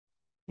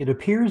It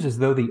appears as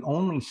though the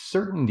only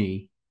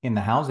certainty in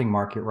the housing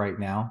market right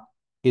now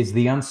is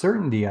the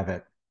uncertainty of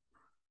it.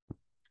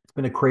 It's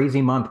been a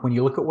crazy month. When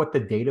you look at what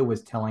the data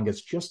was telling us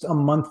just a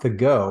month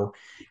ago,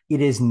 it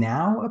is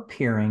now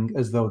appearing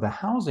as though the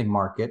housing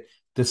market,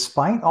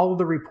 despite all of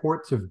the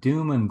reports of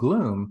doom and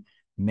gloom,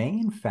 may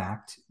in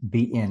fact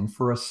be in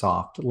for a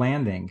soft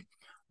landing.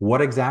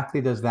 What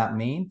exactly does that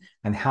mean?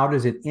 And how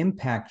does it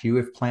impact you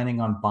if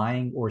planning on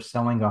buying or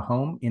selling a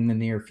home in the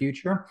near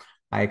future?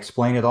 I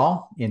explain it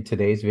all in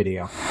today's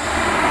video.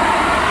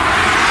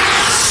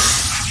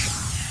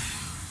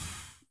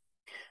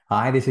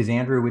 Hi, this is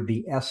Andrew with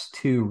the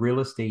S2 real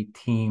estate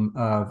team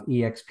of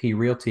eXp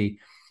Realty,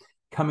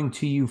 coming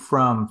to you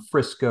from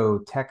Frisco,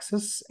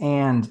 Texas.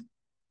 And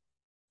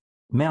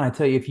man, I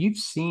tell you, if you've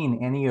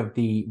seen any of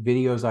the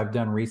videos I've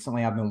done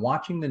recently, I've been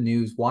watching the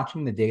news,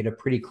 watching the data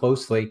pretty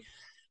closely.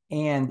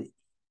 And,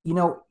 you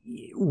know,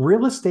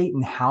 real estate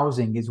and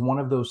housing is one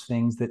of those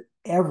things that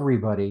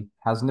everybody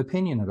has an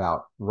opinion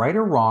about, right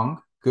or wrong,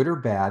 good or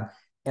bad.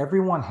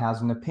 Everyone has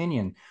an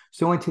opinion.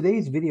 So in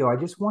today's video, I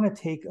just want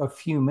to take a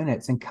few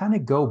minutes and kind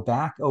of go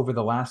back over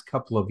the last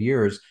couple of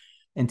years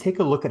and take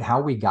a look at how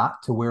we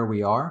got to where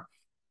we are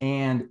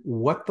and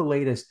what the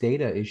latest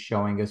data is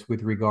showing us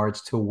with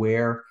regards to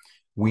where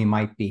we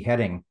might be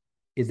heading.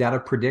 Is that a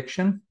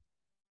prediction?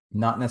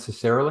 Not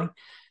necessarily.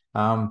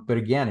 But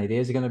again, it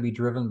is going to be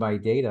driven by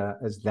data,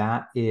 as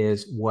that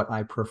is what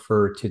I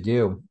prefer to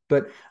do.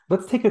 But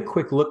let's take a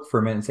quick look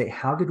for a minute and say,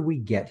 how did we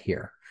get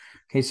here?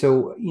 Okay,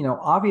 so,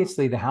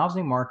 obviously the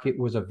housing market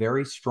was a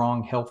very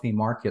strong, healthy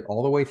market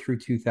all the way through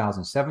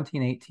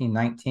 2017, 18,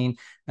 19,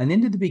 and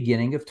into the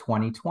beginning of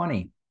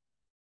 2020.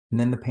 And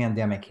then the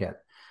pandemic hit.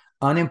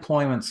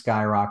 Unemployment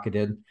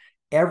skyrocketed,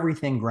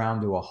 everything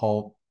ground to a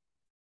halt,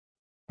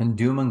 and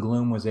doom and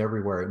gloom was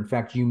everywhere. In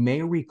fact, you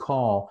may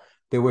recall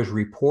there was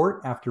report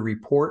after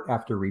report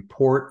after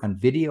report and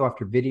video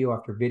after video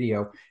after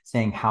video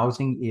saying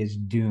housing is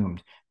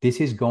doomed. This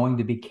is going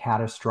to be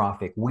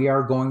catastrophic. We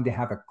are going to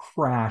have a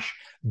crash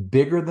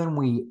bigger than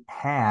we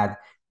had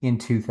in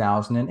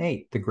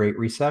 2008, the Great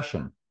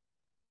Recession.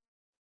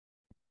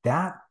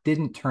 That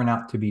didn't turn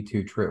out to be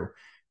too true,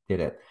 did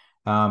it?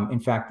 In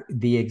fact,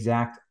 the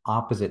exact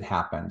opposite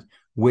happened,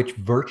 which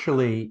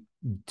virtually,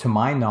 to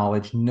my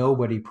knowledge,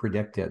 nobody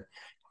predicted.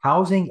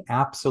 Housing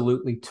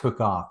absolutely took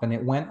off, and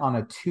it went on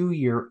a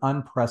 2-year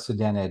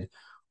unprecedented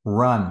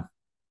run.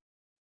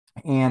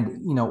 And,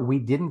 we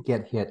didn't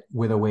get hit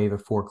with a wave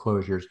of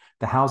foreclosures.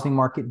 The housing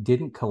market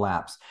didn't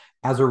collapse.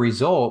 As a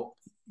result,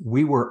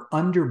 we were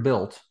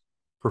underbuilt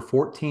for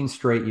 14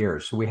 straight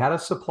years. So we had a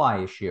supply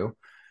issue.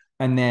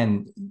 And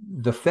then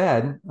the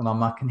Fed, and I'm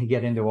not going to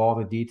get into all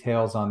the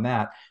details on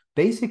that,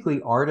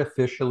 basically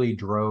artificially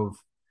drove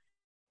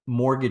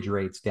mortgage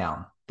rates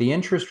down. The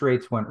interest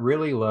rates went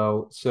really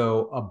low,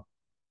 so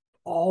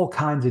all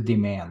kinds of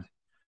demand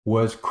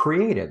was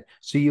created.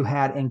 So you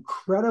had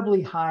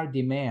incredibly high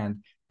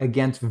demand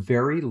against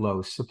very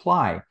low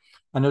supply.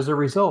 And as a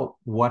result,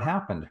 what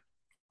happened?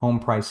 Home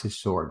prices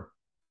soared.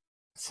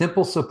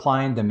 Simple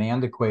supply and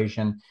demand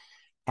equation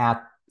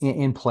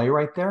in play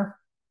right there,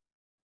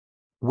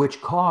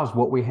 which caused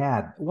what we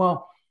had.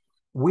 Well,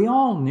 we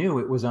all knew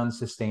it was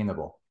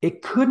unsustainable.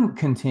 It couldn't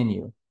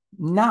continue.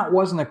 That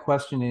wasn't a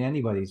question in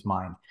anybody's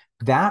mind.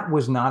 That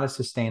was not a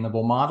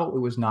sustainable model. It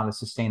was not a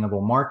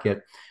sustainable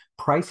market.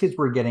 Prices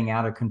were getting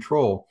out of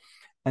control.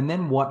 And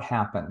then what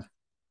happened?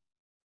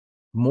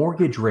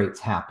 Mortgage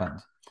rates happened,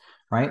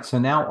 right? So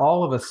now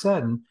all of a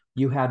sudden,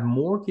 you had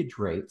mortgage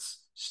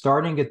rates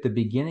starting at the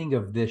beginning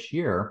of this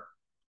year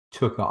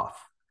took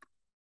off.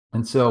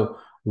 And so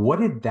what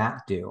did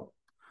that do?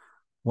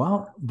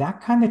 Well,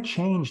 that kind of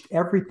changed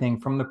everything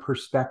from the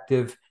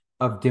perspective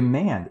of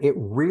demand. It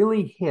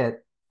really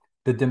hit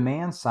the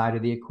demand side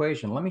of the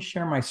equation. Let me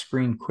share my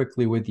screen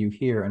quickly with you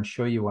here and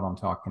show you what I'm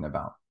talking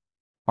about.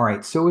 All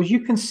right, so as you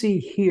can see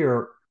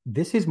here,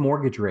 this is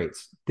mortgage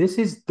rates. This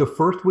is the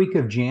first week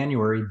of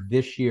January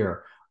this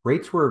year.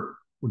 Rates were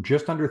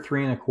just under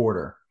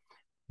 3.25.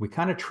 We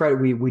kind of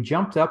we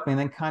jumped up and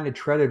then kind of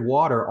treaded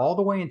water all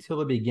the way until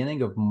the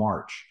beginning of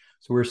March.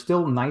 So we're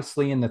still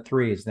nicely in the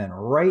threes. Then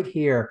right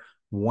here,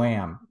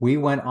 wham, we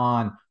went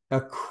on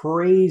a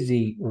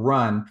crazy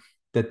run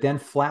that then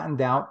flattened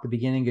out the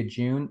beginning of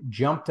June,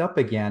 jumped up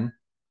again,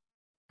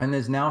 and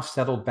has now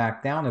settled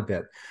back down a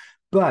bit.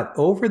 But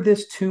over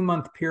this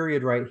 2-month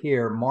period right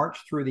here, March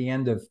through the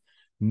end of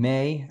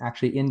May,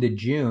 actually into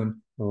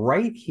June,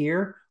 right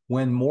here,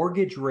 when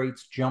mortgage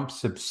rates jumped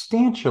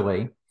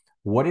substantially,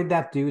 what did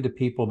that do to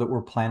people that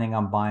were planning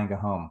on buying a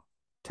home?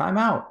 Time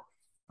out.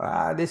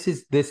 This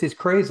is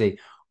crazy.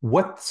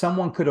 What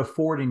someone could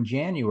afford in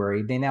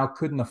January, they now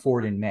couldn't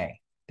afford in May.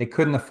 They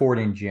couldn't afford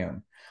in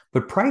June.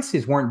 But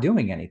prices weren't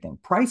doing anything.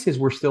 Prices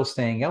were still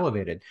staying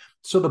elevated.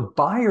 So the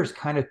buyers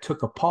kind of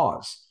took a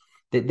pause.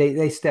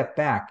 They stepped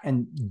back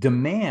and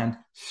demand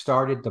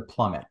started to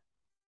plummet.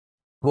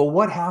 Well,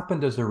 what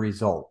happened as a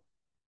result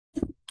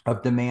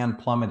of demand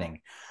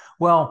plummeting?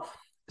 Well,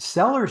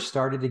 sellers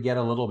started to get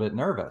a little bit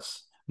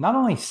nervous. Not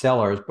only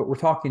sellers, but we're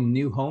talking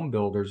new home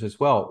builders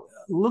as well.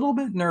 little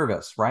bit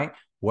nervous, right?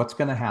 What's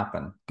going to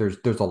happen? There's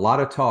a lot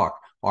of talk.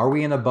 Are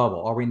we in a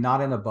bubble? Are we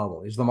not in a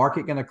bubble? Is the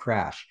market going to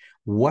crash?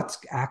 What's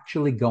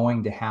actually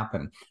going to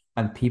happen?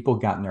 And people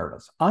got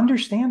nervous,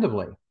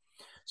 understandably.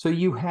 So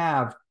you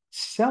have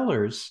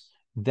sellers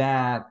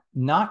that,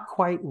 not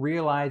quite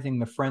realizing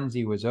the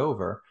frenzy was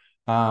over,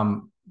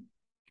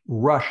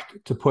 rushed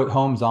to put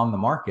homes on the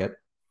market,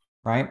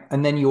 right?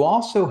 And then you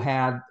also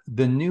had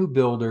the new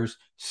builders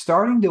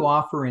starting to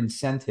offer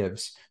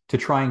incentives to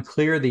try and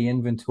clear the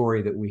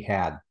inventory that we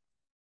had.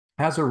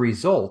 As a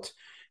result,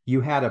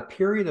 you had a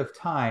period of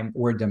time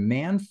where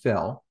demand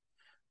fell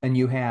and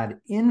you had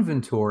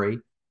inventory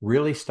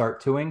really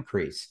start to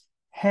increase.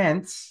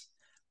 Hence,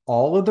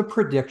 all of the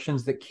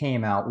predictions that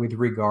came out with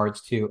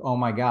regards to, oh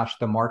my gosh,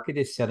 the market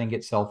is setting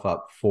itself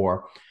up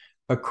for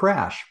a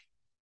crash.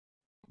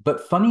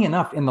 But funny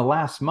enough, in the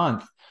last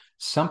month,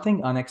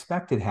 something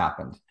unexpected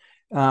happened.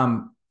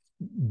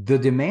 The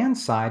demand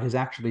side has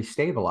actually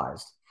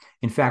stabilized.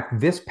 In fact,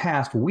 this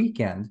past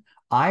weekend,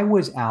 I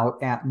was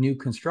out at new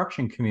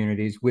construction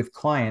communities with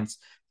clients,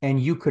 and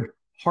you could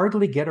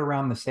hardly get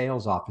around the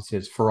sales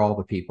offices for all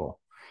the people.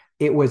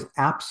 It was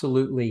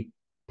absolutely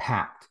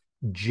packed,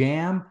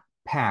 jam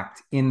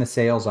packed in the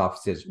sales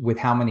offices with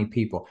how many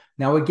people.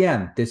 Now,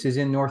 again, this is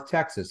in North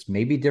Texas,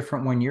 maybe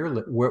different when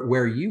you're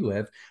where you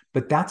live,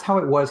 but that's how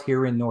it was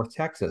here in North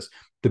Texas.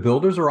 The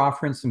builders are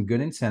offering some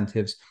good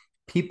incentives.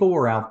 People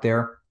were out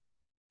there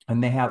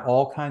and they had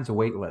all kinds of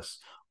wait lists,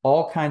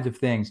 all kinds of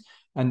things.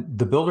 And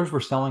the builders were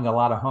selling a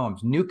lot of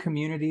homes. New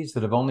communities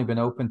that have only been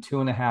open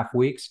 2.5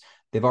 weeks,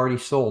 they've already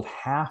sold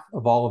half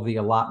of all of the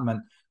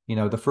allotment. You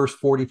know, the first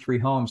 43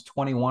 homes,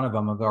 21 of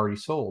them have already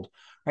sold,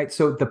 right?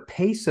 So the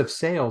pace of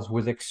sales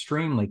was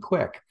extremely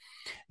quick.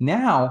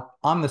 Now,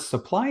 on the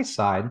supply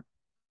side,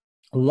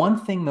 one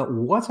thing that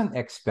wasn't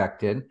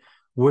expected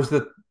was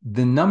that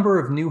the number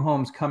of new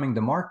homes coming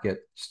to market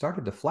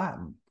started to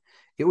flatten.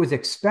 It was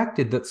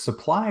expected that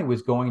supply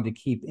was going to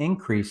keep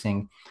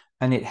increasing,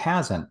 and it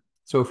hasn't.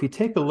 So if you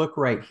take a look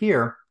right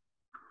here,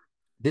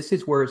 this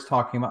is where it's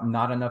talking about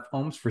not enough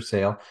homes for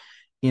sale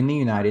in the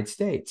United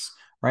States,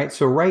 right?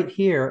 So right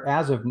here,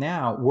 as of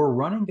now, we're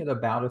running at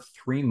about a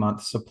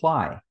 3-month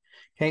supply.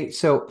 Okay,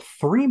 so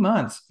 3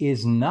 months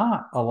is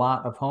not a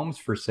lot of homes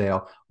for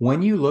sale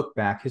when you look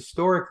back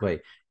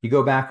historically. You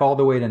go back all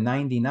the way to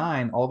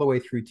 99, all the way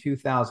through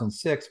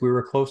 2006, we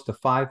were close to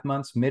 5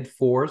 months, mid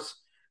fours,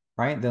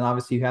 right? Then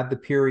obviously you had the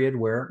period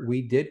where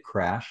we did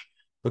crash.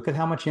 Look at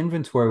how much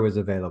inventory was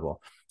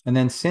available. And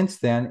then since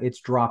then, it's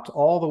dropped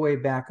all the way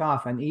back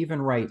off. And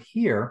even right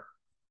here,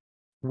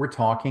 we're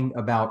talking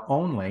about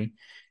only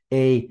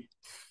a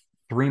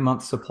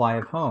 3-month supply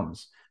of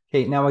homes.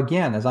 Okay, now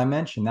again, as I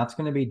mentioned, that's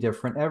going to be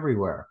different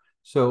everywhere.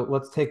 So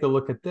let's take a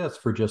look at this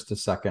for just a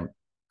second.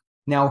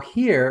 Now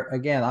here,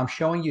 again, I'm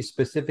showing you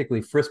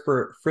specifically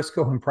Frisco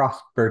and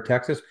Prosper,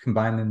 Texas,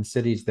 combined in the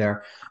cities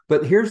there.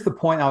 But here's the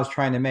point I was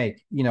trying to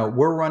make. You know,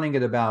 we're running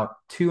at about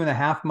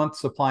 2.5 months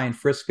supply in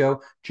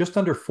Frisco, just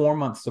under 4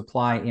 months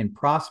supply in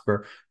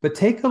Prosper. But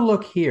take a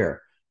look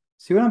here.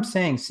 See what I'm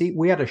saying? See,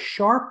 we had a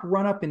sharp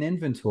run up in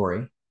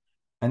inventory,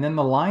 and then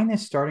the line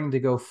is starting to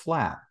go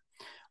flat.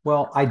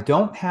 Well, I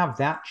don't have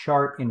that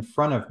chart in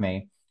front of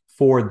me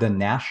for the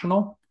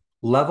national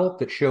level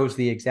that shows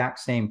the exact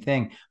same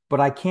thing. But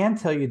I can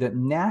tell you that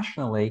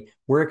nationally,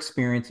 we're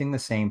experiencing the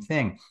same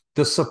thing.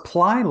 The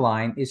supply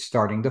line is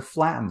starting to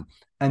flatten,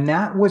 and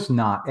that was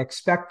not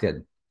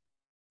expected.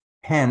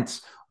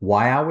 Hence,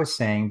 why I was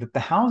saying that the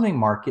housing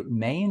market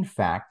may, in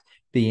fact,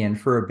 be in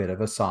for a bit of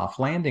a soft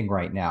landing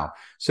right now.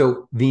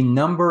 So the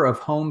number of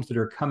homes that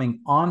are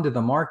coming onto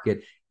the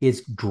market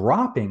is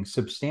dropping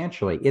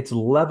substantially. It's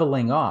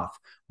leveling off,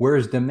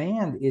 whereas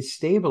demand is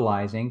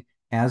stabilizing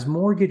as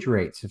mortgage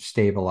rates have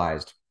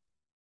stabilized.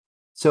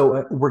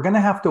 So we're going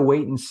to have to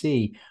wait and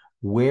see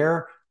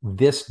where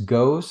this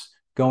goes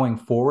going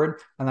forward.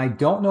 And I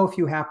don't know if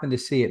you happen to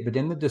see it, but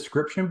in the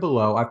description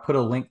below, I put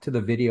a link to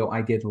the video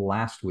I did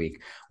last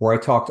week where I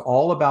talked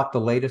all about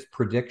the latest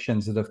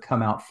predictions that have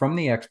come out from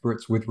the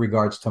experts with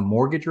regards to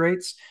mortgage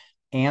rates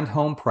and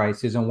home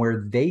prices and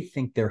where they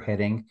think they're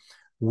heading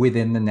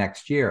within the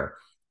next year.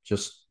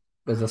 Just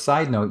as a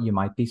side note, you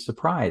might be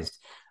surprised.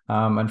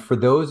 And for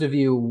those of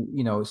you,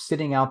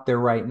 sitting out there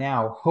right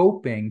now,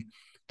 hoping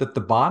that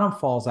the bottom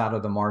falls out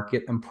of the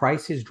market and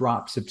prices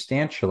drop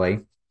substantially,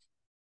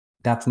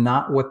 that's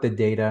not what the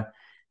data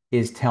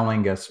is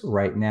telling us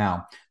right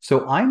now.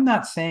 So I'm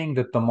not saying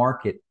that the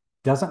market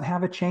doesn't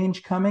have a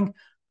change coming.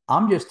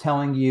 I'm just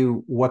telling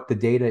you what the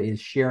data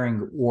is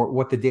sharing or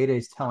what the data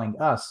is telling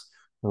us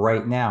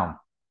right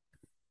now.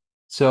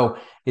 So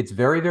it's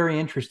very, very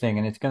interesting,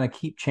 and it's going to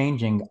keep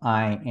changing,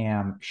 I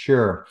am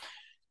sure.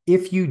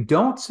 If you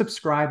don't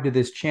subscribe to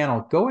this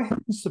channel, go ahead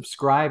and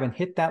subscribe and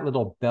hit that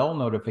little bell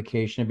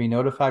notification to be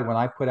notified when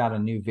I put out a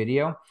new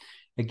video.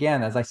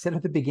 Again, as I said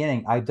at the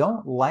beginning, I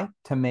don't like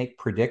to make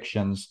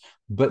predictions,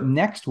 but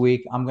next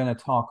week I'm going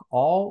to talk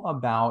all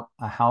about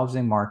a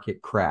housing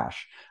market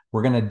crash.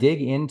 We're going to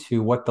dig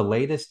into what the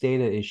latest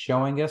data is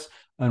showing us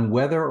and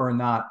whether or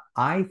not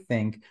I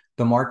think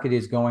the market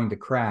is going to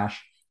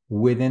crash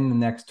within the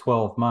next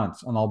 12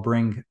 months. And I'll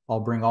bring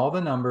all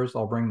the numbers,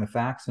 I'll bring the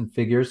facts and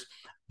figures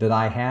that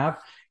I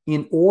have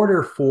in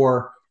order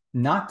for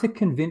not to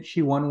convince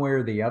you one way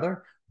or the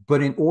other,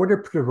 but in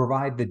order to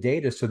provide the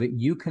data so that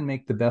you can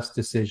make the best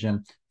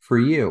decision for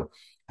you.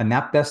 And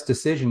that best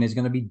decision is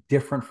going to be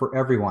different for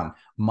everyone.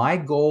 My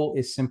goal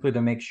is simply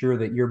to make sure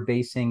that you're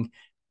basing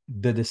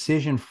the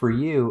decision for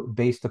you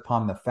based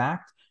upon the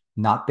fact,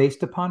 not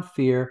based upon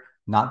fear,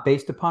 not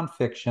based upon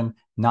fiction,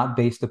 not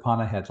based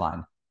upon a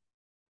headline.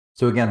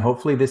 So again,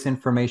 hopefully this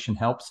information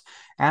helps.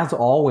 As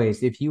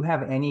always, if you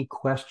have any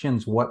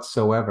questions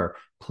whatsoever,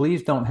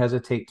 please don't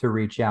hesitate to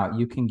reach out.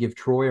 You can give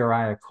Troy or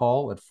I a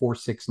call at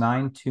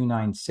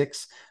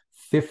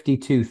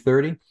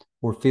 469-296-5230,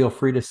 or feel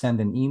free to send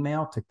an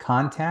email to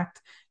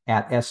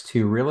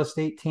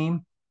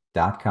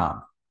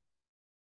contact@s2realestateteam.com.